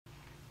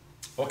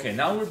Okay,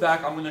 now we're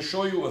back. I'm going to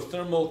show you a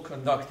thermal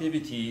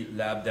conductivity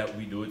lab that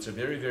we do. It's a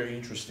very, very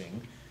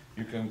interesting.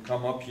 You can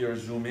come up here,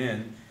 zoom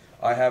in.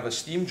 I have a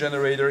steam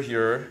generator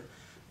here.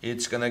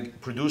 It's going to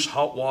produce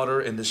hot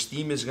water and the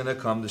steam is going to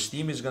come. The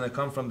steam is going to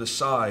come from the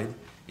side.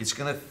 It's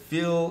going to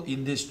fill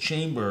in this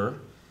chamber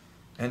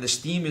and the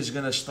steam is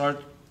going to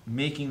start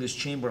making this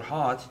chamber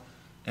hot,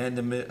 and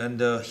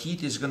the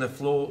heat is going to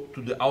flow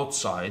to the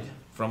outside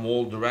from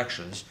all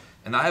directions.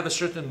 And I have a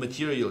certain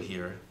material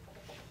here.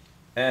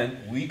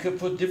 And we could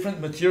put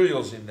different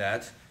materials in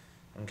that.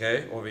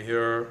 Okay, over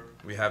here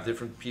we have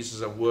different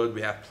pieces of wood,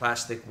 we have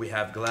plastic, we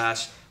have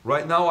glass.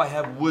 Right now I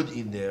have wood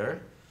in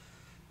there.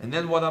 And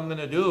then what I'm going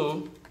to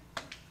do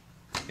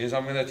is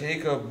I'm going to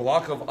take a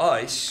block of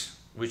ice,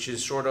 which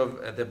is sort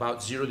of at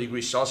about 0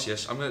 degrees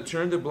Celsius. I'm going to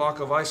turn the block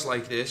of ice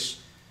like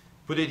this,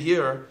 put it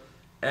here,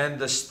 and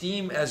the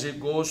steam as it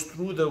goes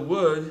through the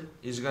wood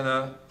is going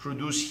to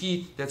produce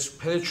heat that's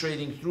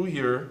penetrating through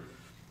here,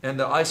 and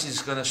the ice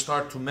is going to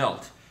start to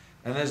melt.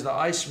 And as the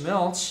ice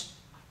melts,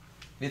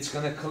 it's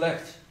going to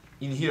collect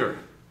in here.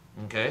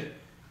 Okay,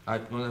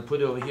 I'm going to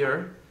put it over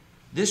here.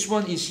 This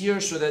one is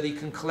here so that it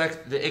can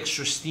collect the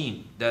extra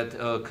steam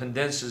that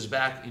condenses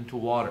back into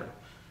water.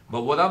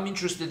 But what I'm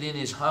interested in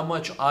is how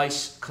much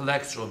ice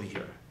collects over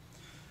here.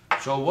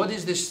 So what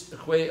is this?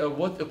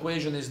 What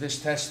equation is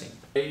this testing?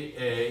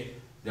 A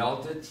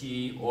delta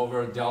T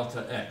over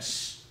delta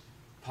X.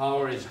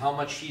 Power is how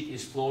much heat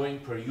is flowing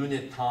per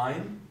unit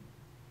time.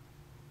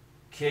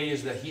 K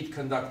is the heat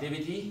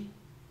conductivity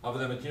of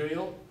the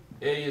material.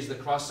 A is the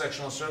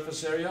cross-sectional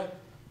surface area.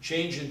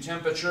 Change in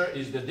temperature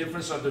is the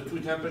difference of the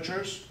two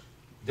temperatures.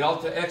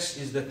 Delta X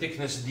is the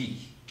thickness D.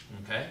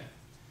 Okay?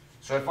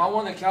 So if I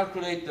want to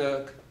calculate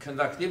the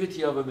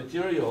conductivity of a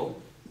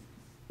material,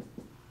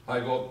 I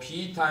go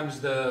P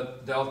times the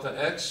delta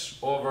X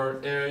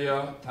over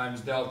area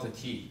times delta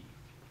T.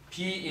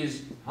 P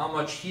is how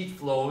much heat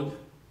flowed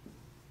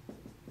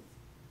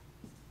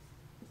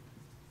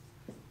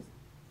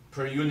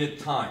per unit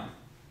time,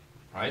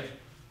 right?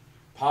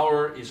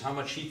 Power is how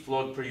much heat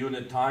flowed per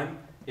unit time.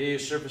 A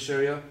is surface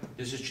area.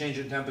 This is change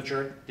in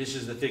temperature. This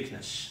is the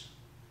thickness,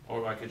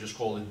 or I could just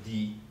call it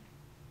D.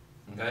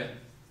 Okay?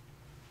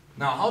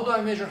 Now, how do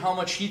I measure how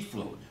much heat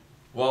flowed?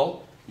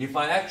 Well, if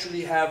I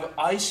actually have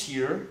ice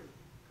here,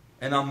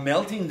 and I'm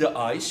melting the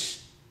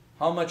ice,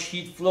 how much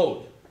heat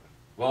flowed?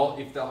 Well,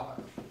 if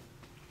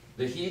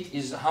the heat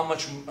is how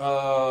much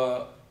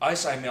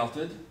ice I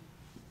melted,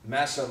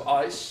 mass of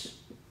ice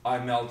I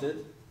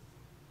melted,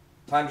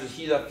 times the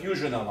heat of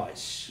fusion of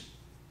ice.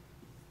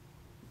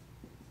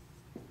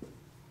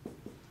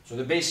 So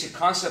the basic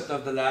concept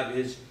of the lab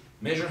is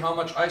measure how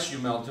much ice you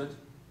melted,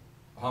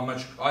 how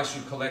much ice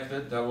you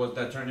collected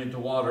that turned into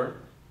water,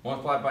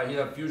 multiplied by heat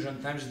of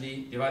fusion times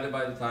D, divided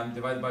by the time,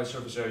 divided by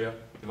surface area,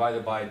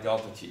 divided by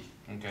delta T.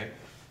 Okay?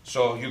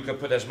 So you can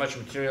put as much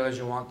material as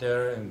you want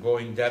there and go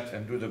in depth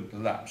and do the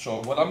lab.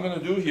 So what I'm going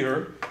to do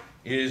here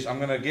is I'm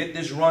going to get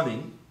this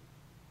running.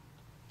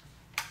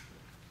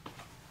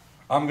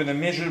 I'm going to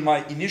measure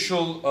my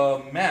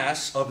initial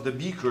mass of the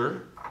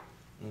beaker.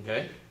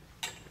 Okay?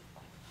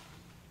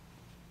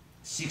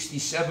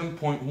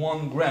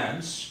 67.1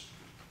 grams.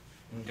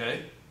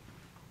 Okay?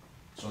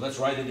 So let's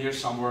write it here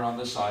somewhere on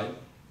the side.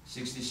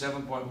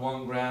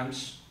 67.1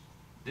 grams.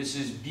 This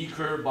is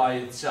beaker by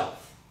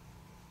itself.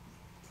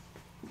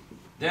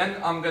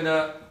 Then I'm going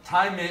to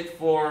time it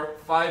for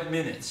 5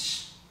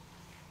 minutes.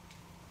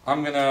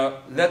 I'm going to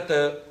let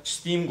the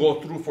steam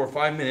go through for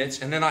 5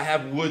 minutes, and then I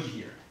have wood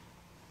here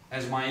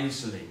as my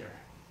insulator.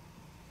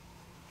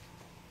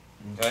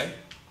 Okay?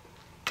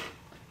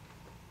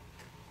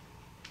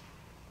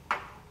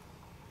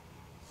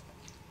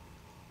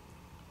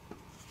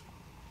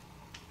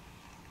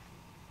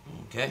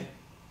 Okay?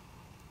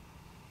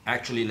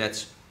 Actually,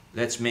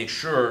 let's make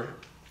sure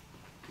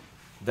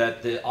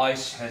that the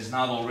ice has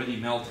not already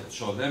melted.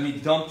 So let me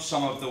dump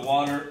some of the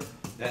water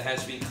that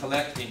has been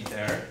collecting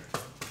there.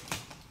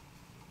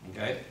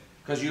 Okay?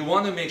 Because you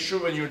want to make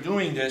sure when you're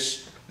doing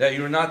this that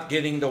you're not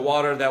getting the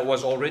water that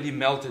was already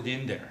melted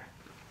in there.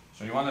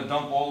 So you want to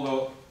dump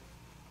all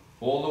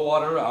the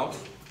water out.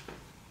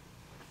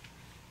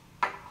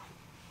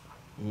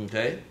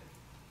 Okay?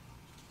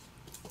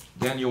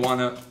 Then you want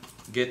to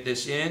get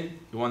this in.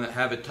 You want to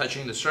have it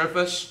touching the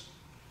surface.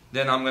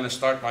 Then I'm going to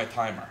start my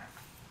timer.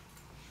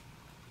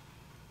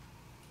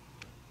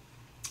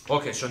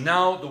 Okay, so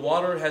now the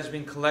water has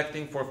been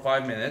collecting for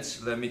 5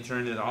 minutes. Let me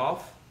turn it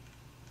off.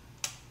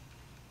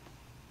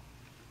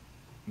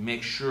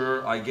 Make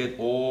sure I get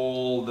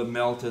all the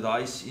melted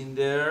ice in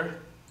there.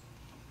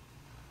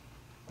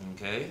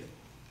 Okay.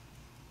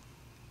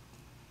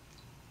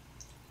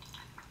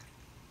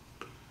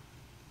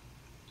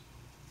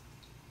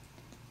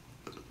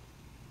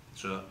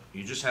 So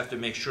you just have to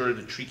make sure,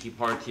 the tricky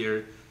part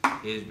here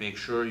is make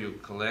sure you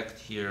collect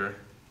here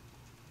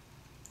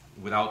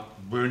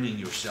without burning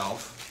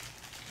yourself.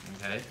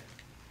 Okay.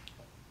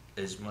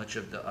 As much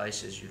of the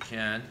ice as you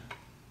can.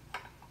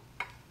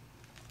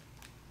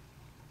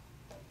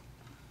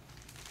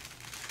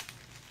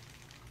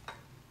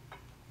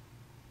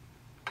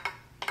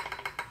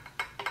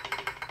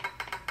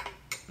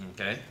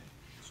 Okay,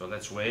 so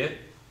let's weigh it.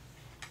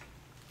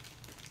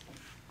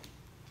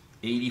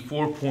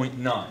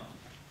 84.9.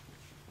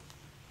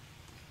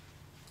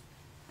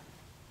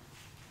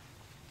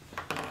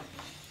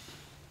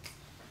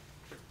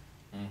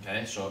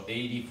 Okay, so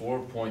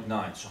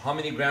 84.9. So how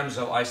many grams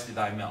of ice did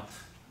I melt?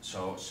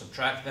 So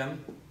subtract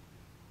them.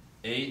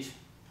 8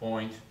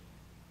 point,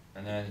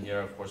 and then here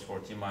of course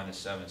 14 minus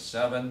 7,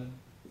 7,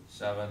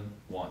 7,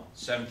 1.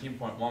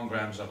 17.1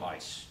 grams of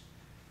ice.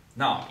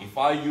 Now, if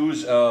I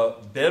use a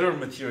better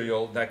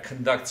material that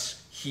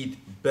conducts heat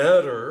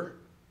better,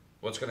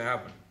 what's going to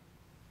happen?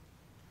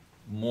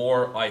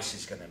 More ice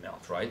is going to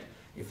melt, right?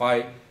 If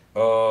I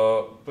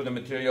put a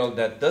material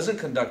that doesn't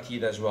conduct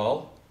heat as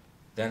well,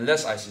 then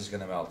less ice is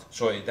going to melt.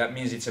 So that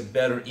means it's a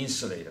better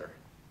insulator.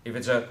 If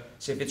it's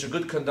a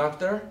good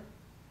conductor,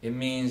 it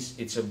means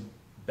it's a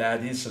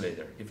bad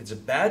insulator. If it's a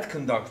bad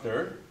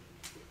conductor,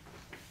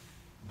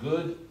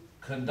 good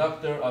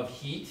conductor of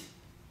heat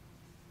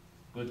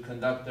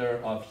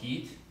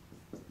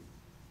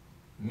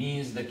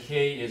means the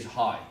K is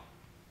high.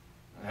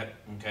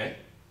 Okay?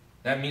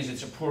 That means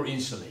it's a poor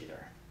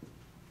insulator.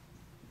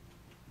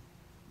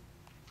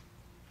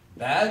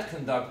 Bad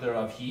conductor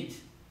of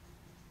heat,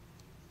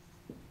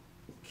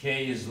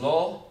 K is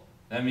low,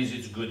 that means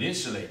it's good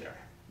insulator.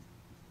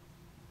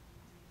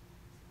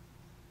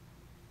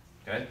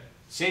 Okay?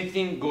 Same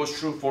thing goes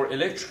true for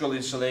electrical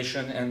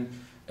insulation and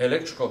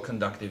electrical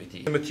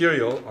conductivity. The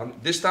material,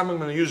 this time I'm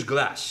going to use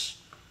glass.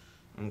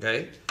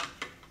 Okay?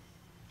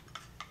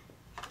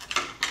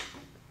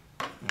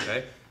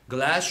 Okay?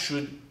 Glass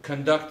should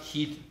conduct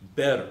heat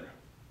better.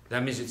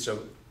 That means it's a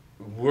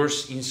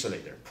worse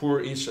insulator,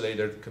 poor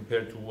insulator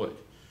compared to wood.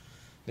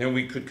 Then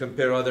we could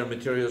compare other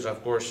materials,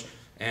 of course,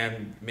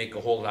 and make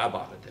a whole lab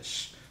out of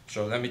this.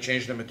 So let me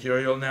change the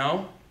material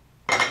now.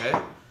 Okay?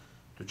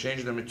 To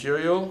change the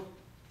material,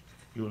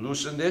 you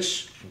loosen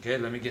this. Okay,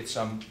 let me get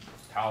some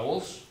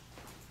towels.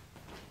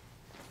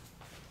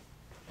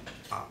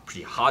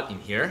 Pretty hot in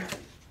here.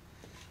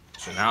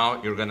 So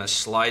now you're gonna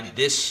slide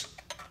this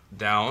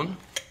down.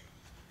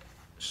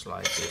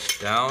 Slide this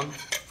down.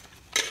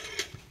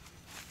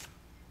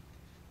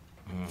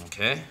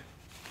 Okay.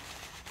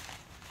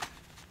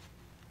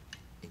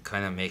 It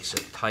kind of makes a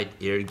tight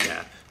air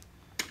gap.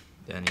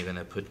 Then you're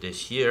gonna put this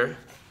here.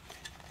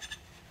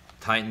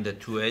 Tighten the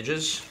two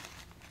edges.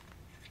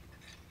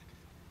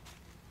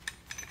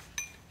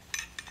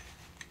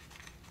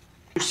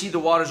 You see the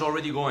water's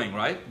already going,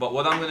 right? But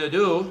what I'm going to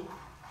do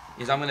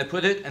is I'm going to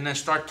put it and then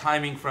start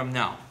timing from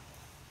now.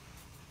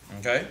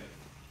 Okay?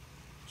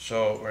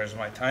 So where's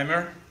my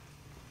timer?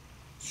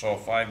 So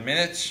 5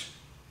 minutes.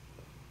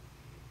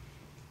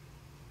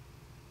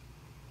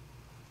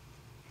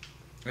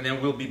 And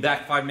then we'll be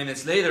back 5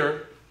 minutes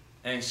later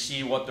and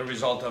see what the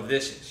result of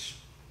this is.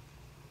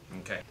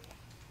 Okay.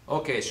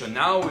 Okay, so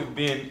now we've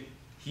been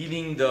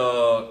heating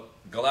the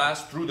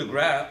glass through the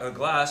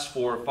glass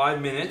for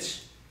 5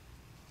 minutes.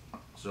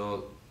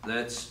 So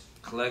let's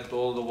collect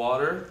all the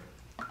water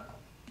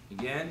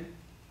again.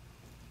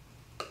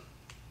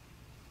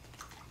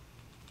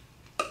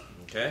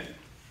 Okay.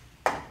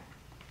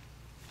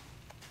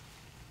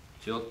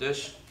 Tilt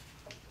this.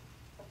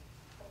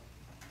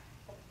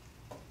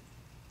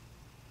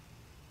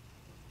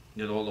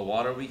 Get all the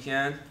water we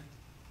can.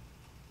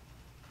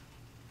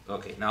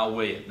 Okay, now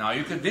weigh it. Now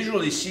you can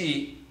visually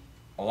see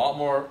a lot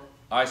more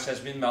ice has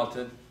been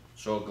melted,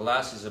 so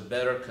glass is a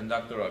better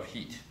conductor of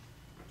heat.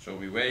 So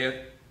we weigh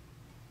it.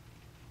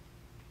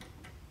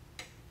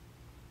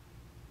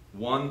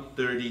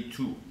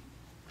 132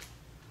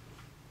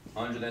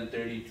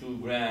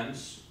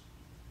 grams.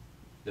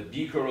 The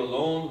beaker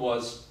alone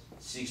was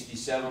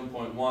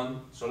 67.1.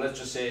 So let's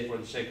just say, for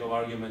the sake of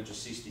argument,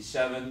 just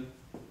 67.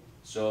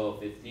 So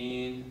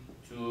 15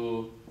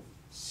 to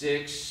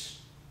 6.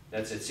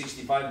 That's it.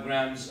 65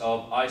 grams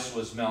of ice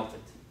was melted.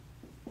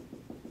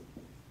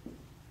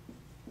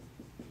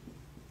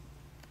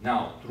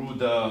 Now, through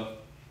the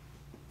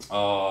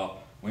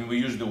when we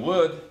use the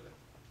wood,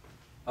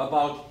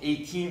 about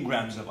 18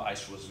 grams of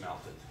ice was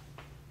melted.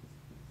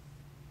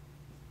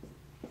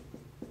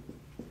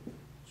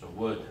 So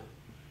wood,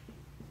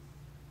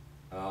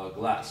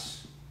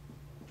 glass.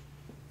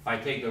 If I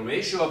take the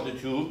ratio of the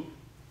two,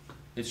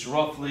 it's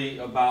roughly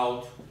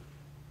about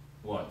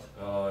what?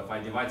 If I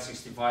divide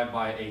 65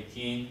 by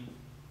 18,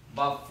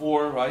 about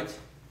 4, right?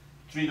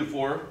 3 to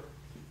 4.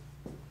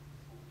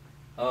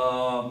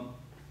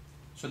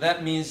 So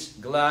that means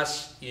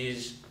glass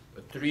is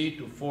a 3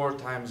 to 4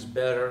 times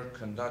better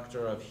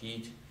conductor of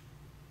heat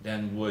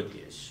than wood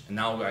is. And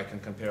now I can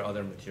compare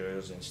other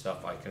materials and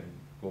stuff. I can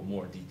go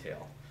more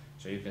detail.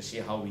 So you can see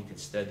how we can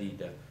study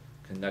the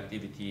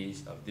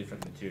conductivities of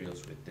different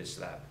materials with this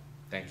lab.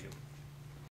 Thank you.